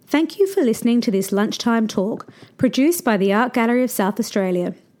Thank you for listening to this lunchtime talk produced by the Art Gallery of South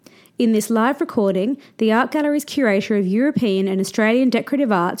Australia. In this live recording, the Art Gallery's curator of European and Australian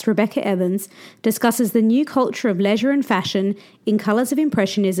decorative arts, Rebecca Evans, discusses the new culture of leisure and fashion in Colours of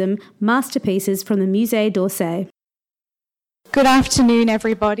Impressionism masterpieces from the Musée d'Orsay. Good afternoon,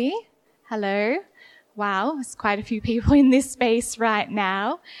 everybody. Hello. Wow, there's quite a few people in this space right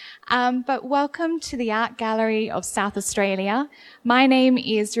now. But welcome to the Art Gallery of South Australia. My name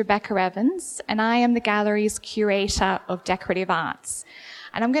is Rebecca Evans, and I am the gallery's curator of decorative arts.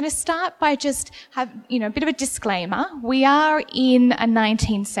 And I'm going to start by just a bit of a disclaimer. We are in a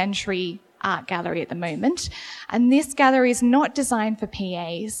 19th century art gallery at the moment, and this gallery is not designed for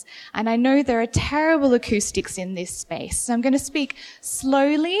PAs, and I know there are terrible acoustics in this space, so I'm going to speak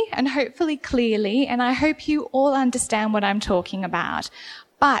slowly and hopefully clearly, and I hope you all understand what I'm talking about.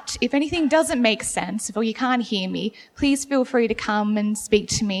 But if anything doesn't make sense, or you can't hear me, please feel free to come and speak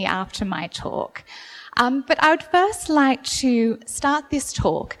to me after my talk. But I would first like to start this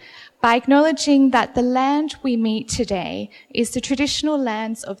talk by acknowledging that the land we meet today is the traditional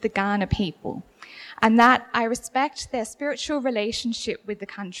lands of the Kaurna people, and that I respect their spiritual relationship with the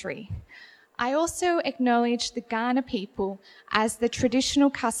country. I also acknowledge the Kaurna people as the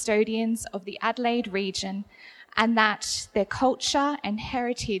traditional custodians of the Adelaide region, and that their culture and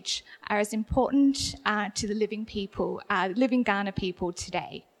heritage are as important to the living Kaurna people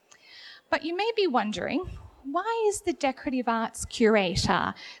today. But you may be wondering, why is the decorative arts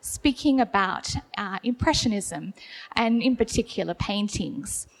curator speaking about Impressionism and in particular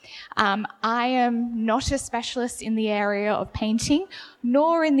paintings? I am not a specialist in the area of painting,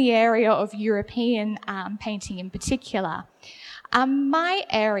 nor in the area of European painting in particular. My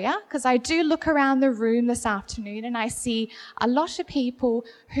area, because I do look around the room this afternoon and I see a lot of people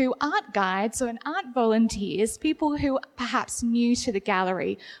who aren't guides or aren't volunteers, people who are perhaps new to the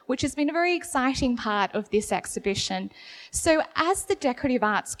gallery, which has been a very exciting part of this exhibition. So as the decorative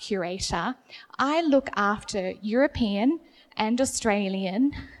arts curator, I look after European and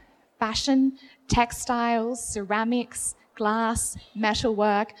Australian fashion, textiles, ceramics, glass,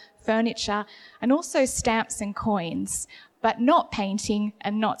 metalwork, furniture, and also stamps and coins, but not painting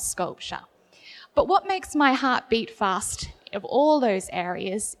and not sculpture. But what makes my heart beat fast of all those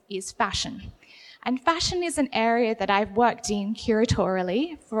areas is fashion. And fashion is an area that I've worked in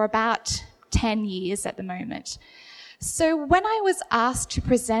curatorially for about 10 years at the moment. So when I was asked to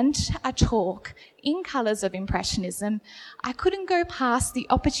present a talk in Colours of Impressionism, I couldn't go past the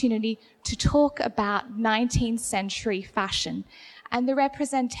opportunity to talk about 19th century fashion and the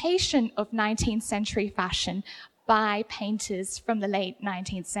representation of 19th century fashion by painters from the late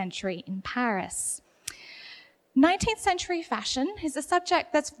 19th century in Paris. 19th century fashion is a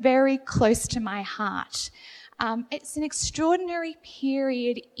subject that's very close to my heart. It's an extraordinary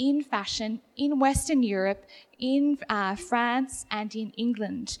period in fashion in Western Europe, in France and in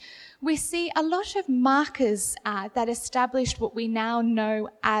England. We see a lot of markers that established what we now know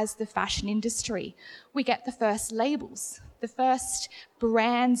as the fashion industry. We get the first labels, the first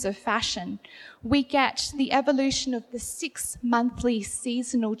brands of fashion. We get the evolution of the 6 monthly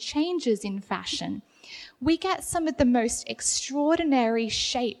seasonal changes in fashion. We get some of the most extraordinary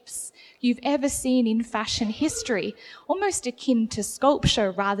shapes you've ever seen in fashion history, almost akin to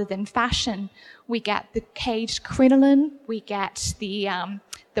sculpture rather than fashion. We get the caged crinoline, we get the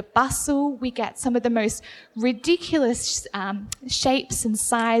bustle, we get some of the most ridiculous shapes and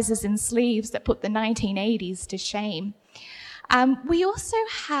sizes and sleeves that put the 1980s to shame. We also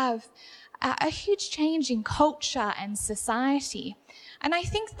have a huge change in culture and society. And I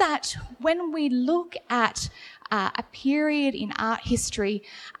think that when we look at a period in art history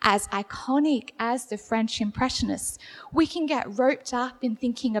as iconic as the French Impressionists, we can get roped up in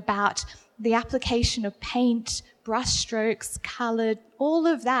thinking about the application of paint, brushstrokes, colour, all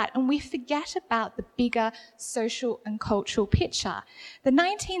of that, and we forget about the bigger social and cultural picture. The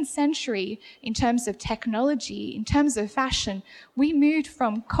 19th century, in terms of technology, in terms of fashion, we moved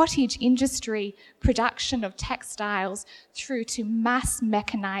from cottage industry, production of textiles, through to mass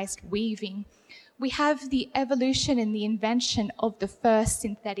mechanised weaving. We have the evolution and the invention of the first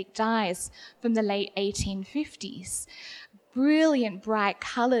synthetic dyes from the late 1850s. Brilliant, bright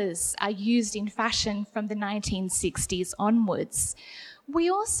colours are used in fashion from the 1960s onwards. We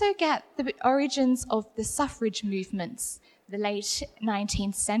also get the origins of the suffrage movements. The late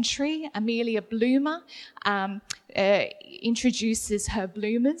 19th century, Amelia Bloomer introduces her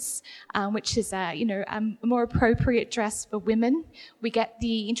bloomers, which is a more appropriate dress for women. We get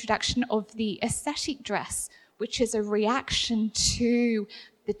the introduction of the aesthetic dress, which is a reaction to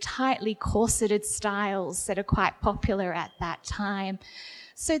the tightly corseted styles that are quite popular at that time.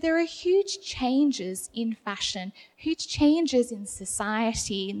 So there are huge changes in fashion, huge changes in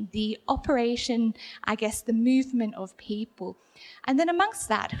society, in the operation, I guess, the movement of people. And then amongst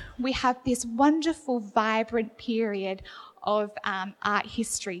that, we have this wonderful, vibrant period of art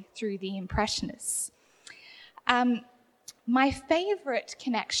history through the Impressionists. My favourite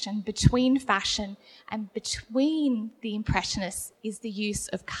connection between fashion and between the Impressionists is the use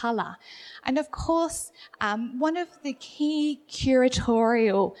of colour. And of course, one of the key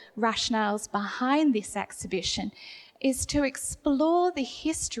curatorial rationales behind this exhibition is to explore the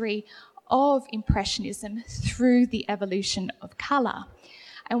history of Impressionism through the evolution of colour.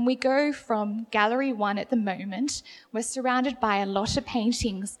 And we go from Gallery 1 at the moment. We're surrounded by a lot of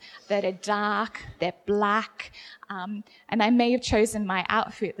paintings that are dark, they're black, and I may have chosen my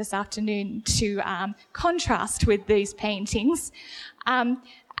outfit this afternoon to contrast with these paintings. And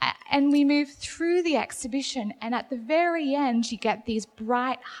we move through the exhibition, and at the very end, you get these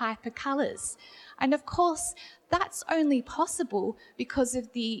bright hyper colours. And of course, that's only possible because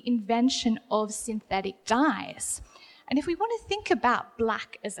of the invention of synthetic dyes. And if we want to think about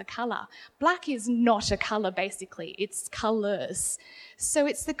black as a colour, black is not a colour basically, it's colours. So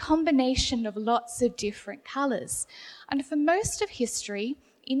it's the combination of lots of different colours. And for most of history,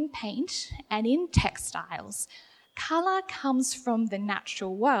 in paint and in textiles, colour comes from the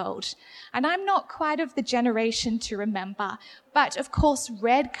natural world. And I'm not quite of the generation to remember, but of course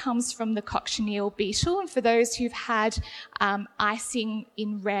red comes from the cochineal beetle. And for those who've had icing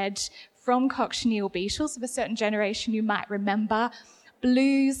in red from cochineal beetles of a certain generation, you might remember.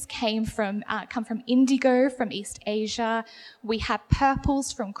 Blues come from indigo from East Asia. We have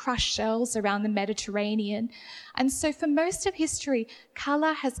purples from crushed shells around the Mediterranean. And so for most of history,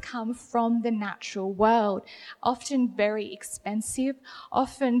 colour has come from the natural world, often very expensive,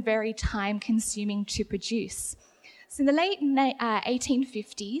 often very time-consuming to produce. So in the late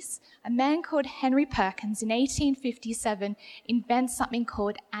 1850s, a man called Henry Perkins in 1857 invents something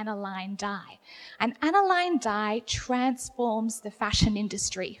called aniline dye. And aniline dye transforms the fashion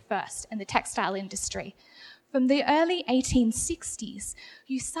industry first and the textile industry. From the early 1860s,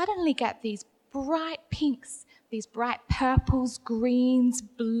 you suddenly get these bright pinks, these bright purples, greens,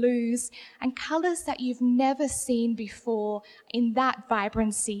 blues, and colours that you've never seen before in that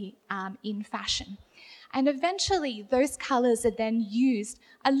vibrancy in fashion. And eventually, those colours are then used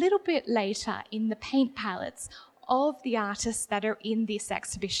a little bit later in the paint palettes of the artists that are in this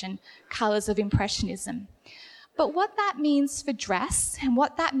exhibition, Colours of Impressionism. But what that means for dress and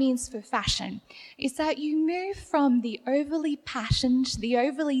what that means for fashion is that you move from the overly patterned, the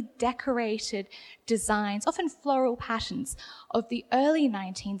overly decorated designs, often floral patterns, of the early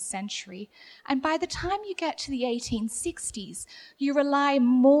 19th century. And by the time you get to the 1860s, you rely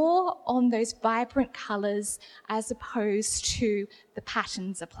more on those vibrant colours as opposed to the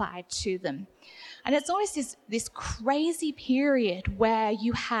patterns applied to them. And it's always this crazy period where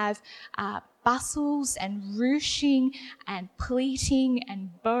you have bustles and ruching and pleating and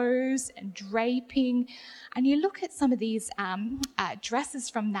bows and draping. And you look at some of these dresses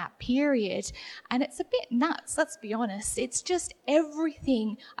from that period, and it's a bit nuts, let's be honest. It's just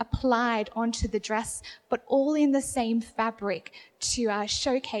everything applied onto the dress, but all in the same fabric to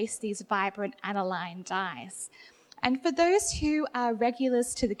showcase these vibrant aniline dyes. And for those who are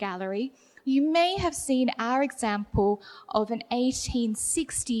regulars to the gallery, you may have seen our example of an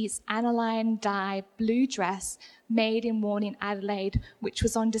 1860s aniline dye blue dress made and worn in Adelaide, which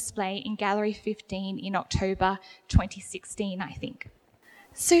was on display in Gallery 15 in October 2016, I think.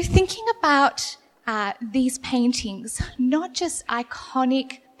 So thinking about these paintings, not just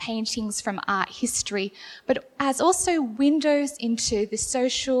iconic paintings from art history, but as also windows into the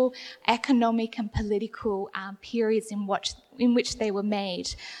social, economic and political periods in which they were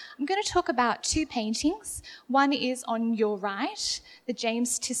made. I'm going to talk about two paintings. One is on your right, the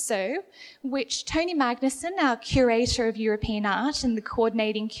James Tissot, which Tony Magnuson, our curator of European art and the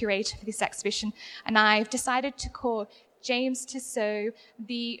coordinating curator for this exhibition, and I've decided to call James Tissot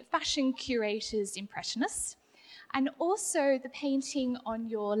the fashion curator's impressionist. And also the painting on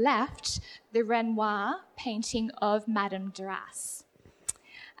your left, the Renoir painting of Madame Duras.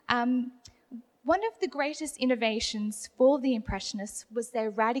 One of the greatest innovations for the Impressionists was their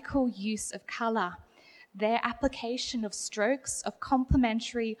radical use of colour, their application of strokes of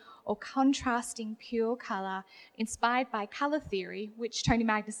complementary or contrasting pure colour inspired by colour theory, which Tony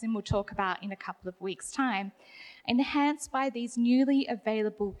Magnuson will talk about in a couple of weeks' time, enhanced by these newly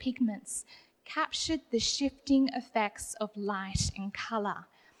available pigments, captured the shifting effects of light and colour.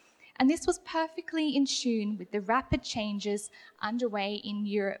 And this was perfectly in tune with the rapid changes underway in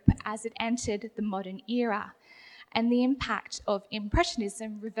Europe as it entered the modern era. and the impact of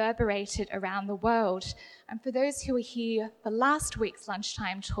Impressionism reverberated around the world. And for those who were here for last week's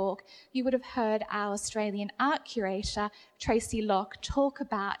lunchtime talk, you would have heard our Australian art curator, Tracy Locke, talk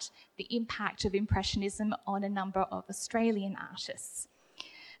about the impact of Impressionism on a number of Australian artists.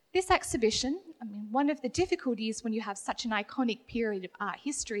 This exhibition, one of the difficulties when you have such an iconic period of art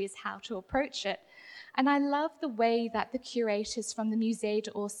history is how to approach it. And I love the way that the curators from the Musée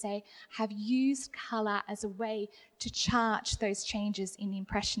d'Orsay have used colour as a way to chart those changes in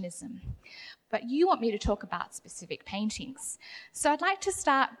Impressionism. But you want me to talk about specific paintings. So I'd like to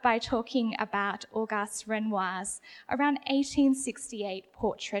start by talking about Auguste Renoir's around 1868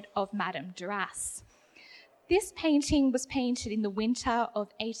 portrait of Madame Duras. This painting was painted in the winter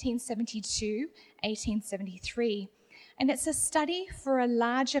of 1872-1873. And it's a study for a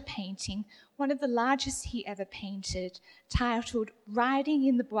larger painting, one of the largest he ever painted, titled Riding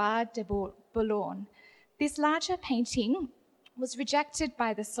in the Bois de Boulogne. This larger painting was rejected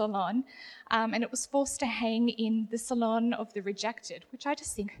by the Salon, and it was forced to hang in the Salon of the Rejected, which I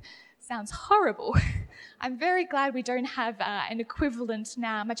just think sounds horrible. I'm very glad we don't have an equivalent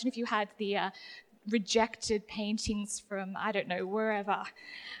now. Imagine if you had the rejected paintings from, I don't know, wherever.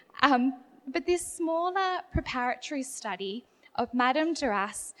 But this smaller preparatory study of Madame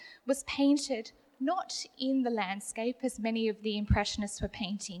Duras was painted not in the landscape as many of the Impressionists were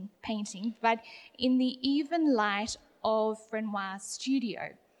painting, but in the even light of Renoir's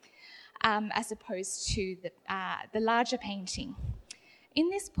studio, as opposed to the larger painting. In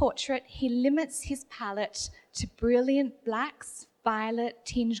this portrait, he limits his palette to brilliant blacks, violet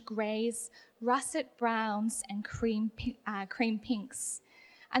tinged greys, russet browns, and cream pinks.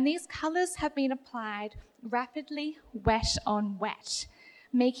 And these colours have been applied rapidly, wet on wet,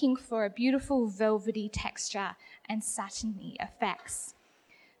 making for a beautiful velvety texture and satiny effects.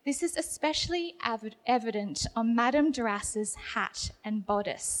 This is especially evident on Madame Duras's hat and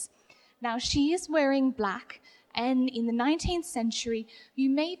bodice. Now, she is wearing black, and in the 19th century, you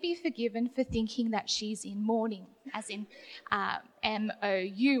may be forgiven for thinking that she's in mourning, as in mourning.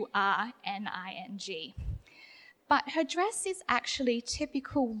 But her dress is actually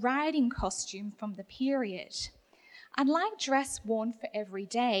typical riding costume from the period. Unlike dress worn for every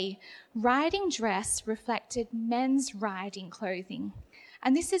day, riding dress reflected men's riding clothing.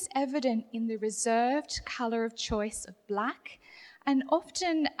 And this is evident in the reserved colour of choice of black, and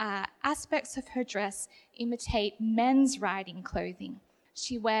often aspects of her dress imitate men's riding clothing.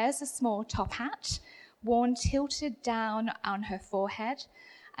 She wears a small top hat, worn tilted down on her forehead,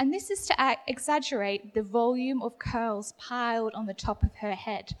 and this is to exaggerate the volume of curls piled on the top of her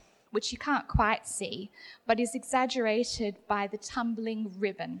head, which you can't quite see, but is exaggerated by the tumbling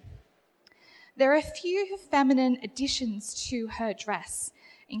ribbon. There are a few feminine additions to her dress,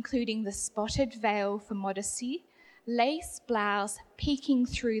 including the spotted veil for modesty, lace blouse peeking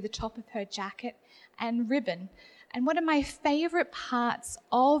through the top of her jacket, and ribbon. And one of my favourite parts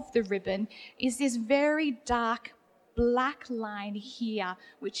of the ribbon is this very dark black line here,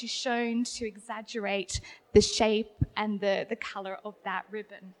 which is shown to exaggerate the shape and the colour of that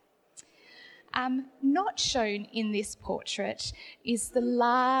ribbon. Not shown in this portrait is the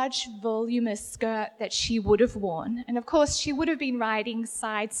large, voluminous skirt that she would have worn. And of course, she would have been riding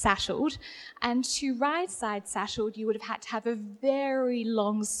side-saddled. And to ride side-saddled, you would have had to have a very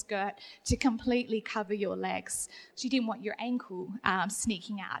long skirt to completely cover your legs. She didn't want your ankle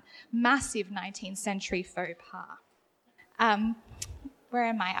sneaking out. Massive 19th century faux pas. Where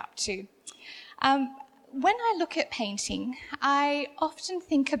am I up to? When I look at painting, I often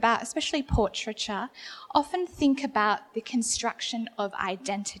think about, especially portraiture, often think about the construction of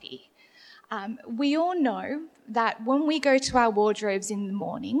identity. We all know that when we go to our wardrobes in the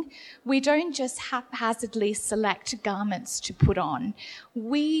morning, we don't just haphazardly select garments to put on.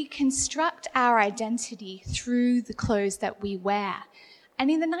 We construct our identity through the clothes that we wear.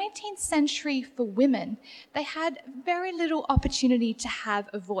 And in the 19th century, for women, they had very little opportunity to have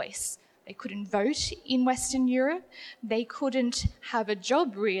a voice. They couldn't vote in Western Europe. They couldn't have a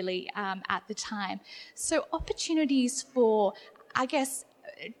job, really, at the time. So opportunities for,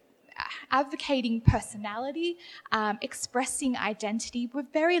 advocating personality, expressing identity were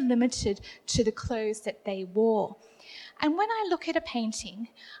very limited to the clothes that they wore. And when I look at a painting,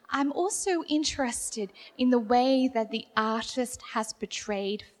 I'm also interested in the way that the artist has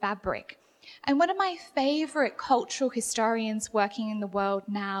portrayed fabric. And one of my favourite cultural historians working in the world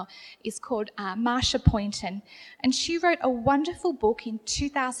now is called Marcia Poynton. And she wrote a wonderful book in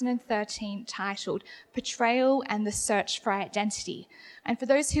 2013 titled Portrayal and the Search for Identity. And for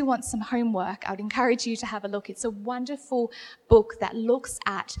those who want some homework, I would encourage you to have a look. It's a wonderful book that looks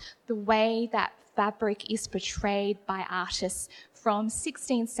at the way that fabric is portrayed by artists from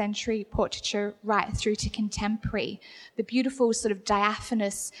 16th century portraiture right through to contemporary. The beautiful sort of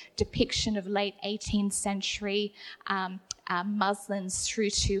diaphanous depiction of late 18th century muslins through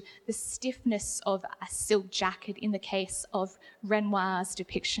to the stiffness of a silk jacket in the case of Renoir's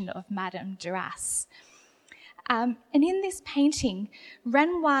depiction of Madame Duras. And in this painting,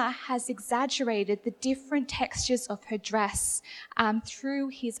 Renoir has exaggerated the different textures of her dress through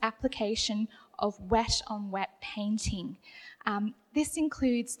his application of wet-on-wet painting. This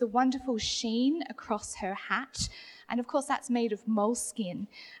includes the wonderful sheen across her hat, and of course that's made of moleskin,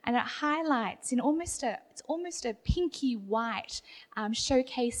 and it highlights it's almost a pinky white,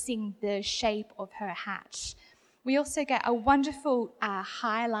 showcasing the shape of her hat. We also get a wonderful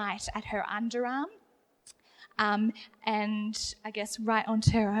highlight at her underarm, and I guess right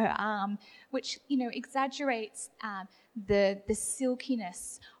onto her arm, which exaggerates the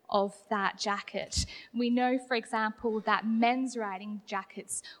silkiness of that jacket. We know, for example, that men's riding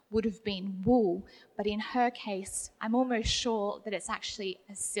jackets would have been wool, but in her case, I'm almost sure that it's actually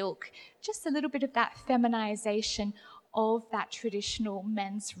a silk. Just a little bit of that feminization of that traditional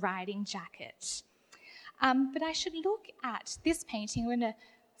men's riding jacket. But I should look at this painting. I'm going to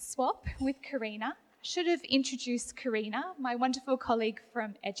swap with Karina. Should have introduced Karina, my wonderful colleague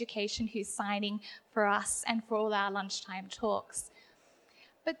from education who's signing for us and for all our lunchtime talks.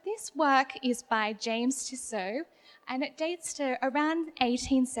 But this work is by James Tissot, and it dates to around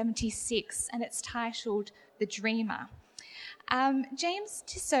 1876, and it's titled The Dreamer. James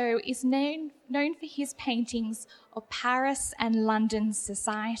Tissot is known for his paintings of Paris and London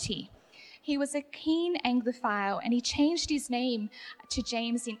society. He was a keen Anglophile, and he changed his name to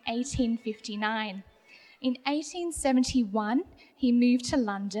James in 1859. In 1871, he moved to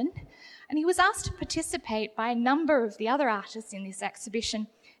London, and he was asked to participate by a number of the other artists in this exhibition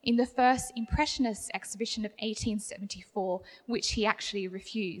in the first Impressionist exhibition of 1874, which he actually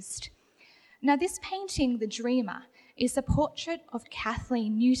refused. Now, this painting, The Dreamer, is a portrait of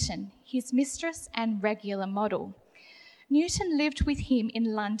Kathleen Newton, his mistress and regular model. Newton lived with him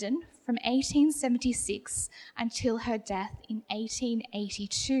in London from 1876 until her death in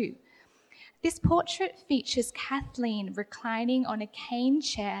 1882. This portrait features Kathleen reclining on a cane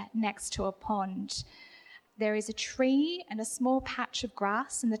chair next to a pond. There is a tree and a small patch of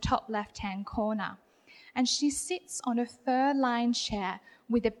grass in the top left-hand corner, and she sits on a fur-lined chair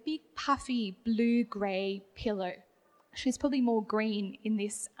with a big puffy blue-grey pillow. She's probably more green in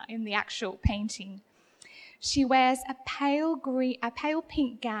the actual painting. She wears a pale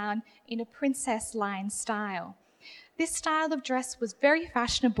pink gown in a princess line style. This style of dress was very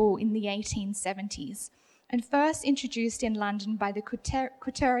fashionable in the 1870s and first introduced in London by the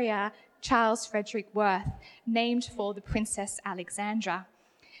couturier Charles Frederick Worth, named for the Princess Alexandra.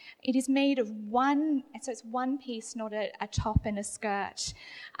 It is made of so it's one piece, not a top and a skirt.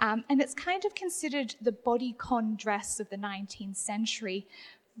 And it's kind of considered the bodycon dress of the 19th century,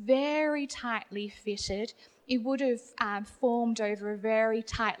 very tightly fitted. It would have formed over a very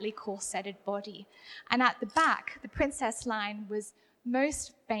tightly corseted body. And at the back, the princess line was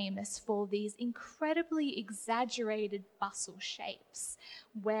most famous for these incredibly exaggerated bustle shapes,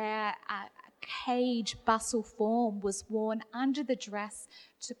 where a cage bustle form was worn under the dress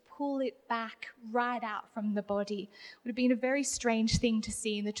to pull it back right out from the body. It would have been a very strange thing to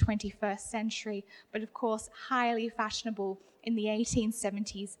see in the 21st century, but of course highly fashionable in the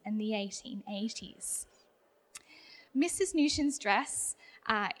 1870s and the 1880s. Mrs. Newton's dress,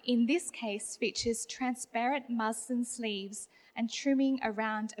 in this case, features transparent muslin sleeves and trimming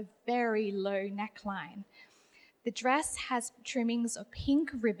around a very low neckline. The dress has trimmings of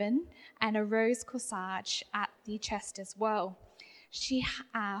pink ribbon and a rose corsage at the chest as well. She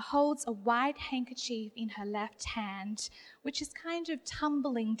holds a white handkerchief in her left hand, which is kind of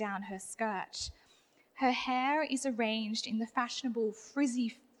tumbling down her skirt. Her hair is arranged in the fashionable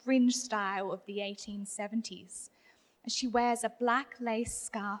frizzy fringe style of the 1870s. She wears a black lace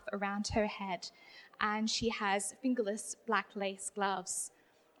scarf around her head, and she has fingerless black lace gloves.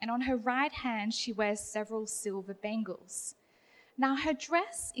 And on her right hand, she wears several silver bangles. Now, her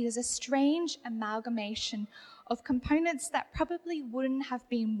dress is a strange amalgamation of components that probably wouldn't have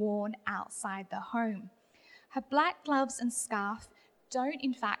been worn outside the home. Her black gloves and scarf don't,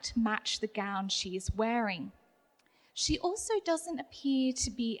 in fact, match the gown she is wearing. She also doesn't appear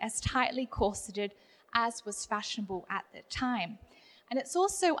to be as tightly corseted as was fashionable at the time. And it's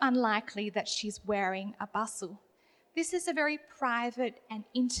also unlikely that she's wearing a bustle. This is a very private and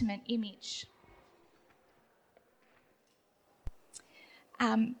intimate image.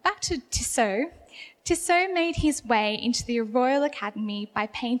 back to Tissot. Tissot made his way into the Royal Academy by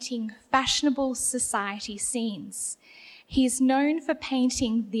painting fashionable society scenes. He is known for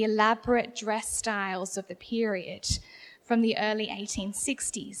painting the elaborate dress styles of the period from the early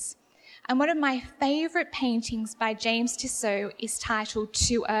 1860s. And one of my favourite paintings by James Tissot is titled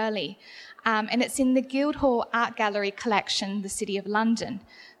Too Early, and it's in the Guildhall Art Gallery collection, the City of London.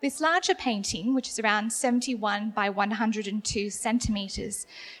 This larger painting, which is around 71 by 102 centimetres,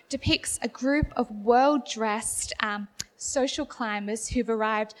 depicts a group of well-dressed social climbers who've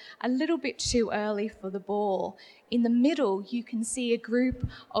arrived a little bit too early for the ball. In the middle, you can see a group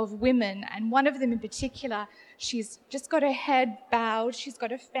of women, and one of them in particular, she's just got her head bowed, she's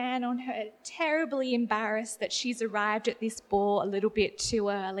got a fan on her, terribly embarrassed that she's arrived at this ball a little bit too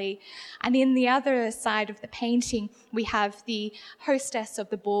early. And in the other side of the painting, we have the hostess of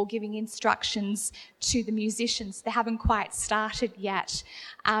the ball giving instructions to the musicians. They haven't quite started yet.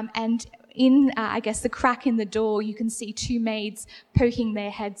 And in, I guess, the crack in the door, you can see two maids poking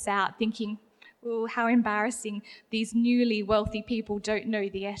their heads out, thinking, oh, how embarrassing. These newly wealthy people don't know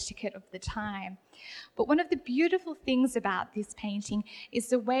the etiquette of the time. But one of the beautiful things about this painting is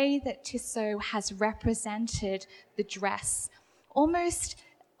the way that Tissot has represented the dress. Almost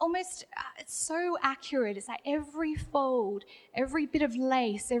it's so accurate. It's like every fold, every bit of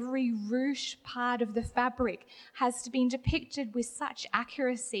lace, every ruche part of the fabric has been depicted with such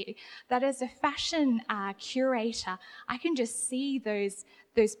accuracy that as a fashion curator, I can just see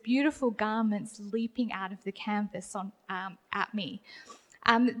those beautiful garments leaping out of the canvas at me.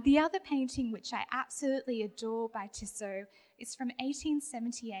 The other painting, which I absolutely adore by Tissot, is from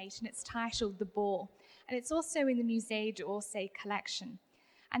 1878, and it's titled The Ball, and it's also in the Musée d'Orsay collection.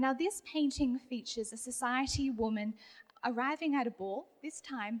 And now this painting features a society woman arriving at a ball, this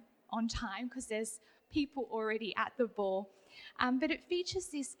time on time, because there's people already at the ball. But it features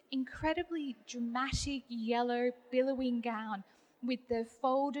this incredibly dramatic yellow billowing gown with the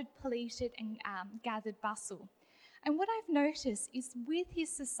folded, pleated and gathered bustle. And what I've noticed is with his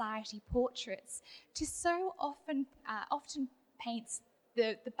society portraits, Tissot often paints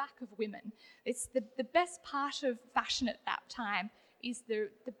the back of women. It's the best part of fashion at that time is the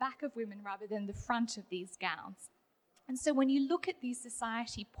back of women rather than the front of these gowns. And so when you look at these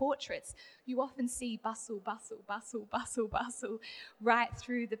society portraits, you often see bustle, bustle, bustle, bustle, bustle right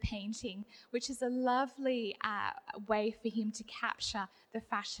through the painting, which is a lovely way for him to capture the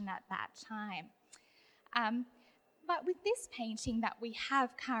fashion at that time. But with this painting that we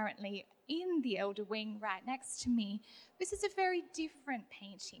have currently in the Elder Wing right next to me, this is a very different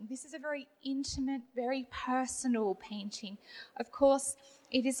painting. This is a very intimate, very personal painting. Of course,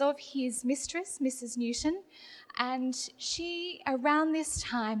 it is of his mistress, Mrs. Newton, and she, around this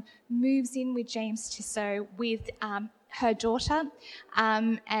time, moves in with James Tissot with her daughter,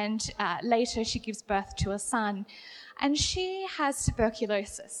 and later she gives birth to a son. And she has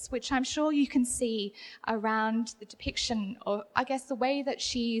tuberculosis, which I'm sure you can see around the depiction, or I guess the way that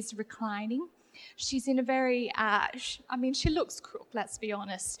she's reclining. She's in a very, she looks crook, let's be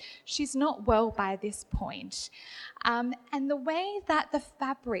honest. She's not well by this point. And the way that the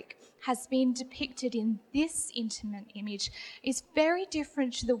fabric has been depicted in this intimate image is very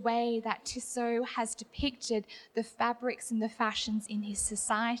different to the way that Tissot has depicted the fabrics and the fashions in his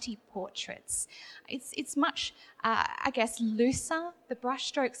society portraits. It's much, looser. The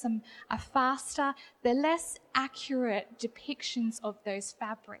brushstrokes are faster. They're less accurate depictions of those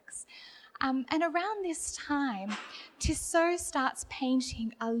fabrics. And around this time, Tissot starts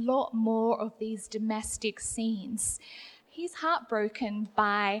painting a lot more of these domestic scenes. He's heartbroken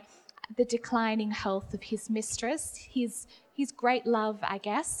by the declining health of his mistress, his great love, I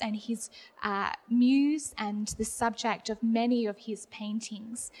guess, and his muse and the subject of many of his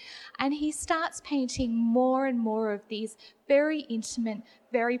paintings. And he starts painting more and more of these very intimate,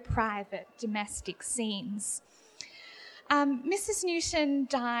 very private domestic scenes. Mrs. Newton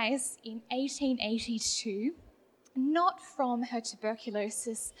dies in 1882, not from her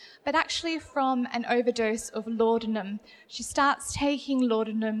tuberculosis, but actually from an overdose of laudanum. She starts taking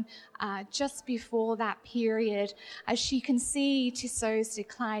laudanum just before that period, as she can see Tissot's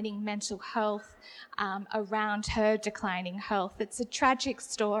declining mental health around her declining health. It's a tragic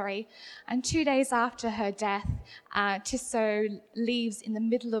story. And 2 days after her death, Tissot leaves in the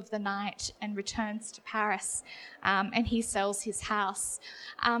middle of the night and returns to Paris, and he sells his house.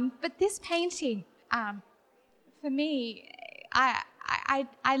 But this painting, for me,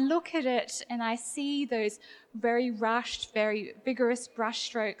 I look at it and I see those very rushed, very vigorous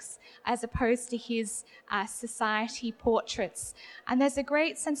brushstrokes as opposed to his society portraits. And there's a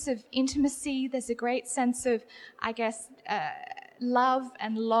great sense of intimacy. There's a great sense of, love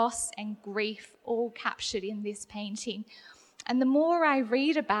and loss and grief all captured in this painting. And the more I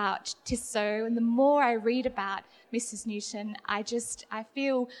read about Tissot and the more I read about Mrs. Newton, I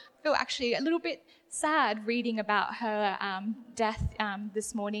feel actually a little bit sad reading about her death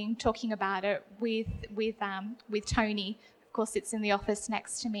this morning, talking about it with Tony. Of course, it's in the office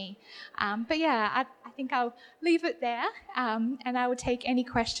next to me. But yeah, I think I'll leave it there, and I will take any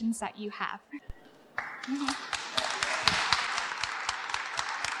questions that you have.